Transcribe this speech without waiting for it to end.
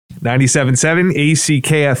97.7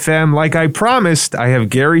 ACKFM. Like I promised, I have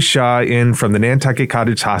Gary Shaw in from the Nantucket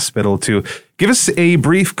Cottage Hospital to give us a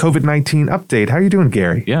brief COVID-19 update. How are you doing,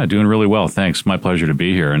 Gary? Yeah, doing really well. Thanks. My pleasure to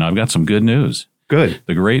be here. And I've got some good news. Good.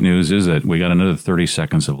 The great news is that we got another 30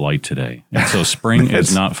 seconds of light today. And so spring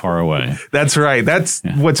is not far away. That's right. That's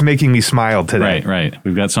what's making me smile today. Right.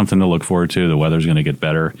 We've got something to look forward to. The weather's going to get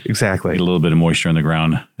better. Exactly. Get a little bit of moisture in the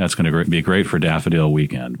ground. That's going to be great for Daffodil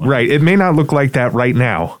Weekend. Right. It may not look like that right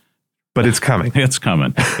now, but it's coming. It's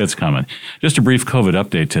coming. Just a brief COVID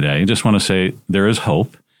update today. I just want to say there is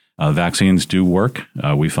hope. Vaccines do work.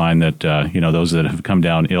 We find that, those that have come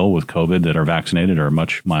down ill with COVID that are vaccinated are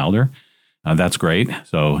much milder. That's great.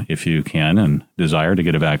 So if you can and desire to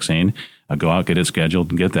get a vaccine, go out, get it scheduled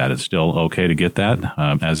and get that. It's still okay to get that.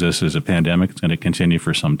 As this is a pandemic, it's going to continue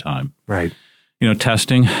for some time. Right.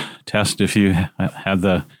 Test if you have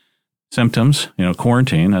the symptoms,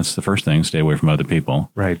 quarantine. That's the first thing. Stay away from other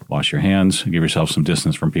people. Right. Wash your hands, give yourself some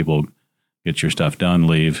distance from people, get your stuff done,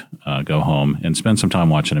 leave, go home and spend some time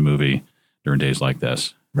watching a movie during days like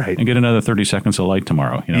this. Right. And get another 30 seconds of light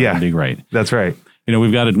tomorrow. That'd be great. That's right.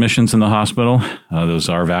 We've got admissions in the hospital. Those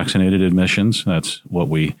are vaccinated admissions. That's what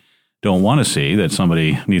we don't want to see, that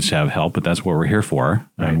somebody needs to have help, but that's what we're here for,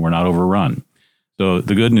 and we're not overrun. So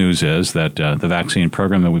the good news is that the vaccine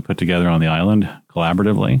program that we put together on the island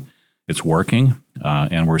collaboratively, it's working,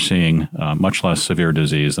 and we're seeing much less severe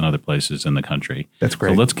disease than other places in the country. That's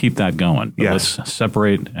great. So let's keep that going. Yes. Let's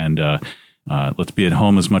separate and let's be at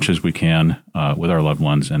home as much as we can with our loved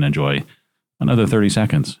ones and enjoy another 30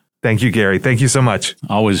 seconds. Thank you, Gary. Thank you so much.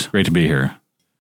 Always great to be here.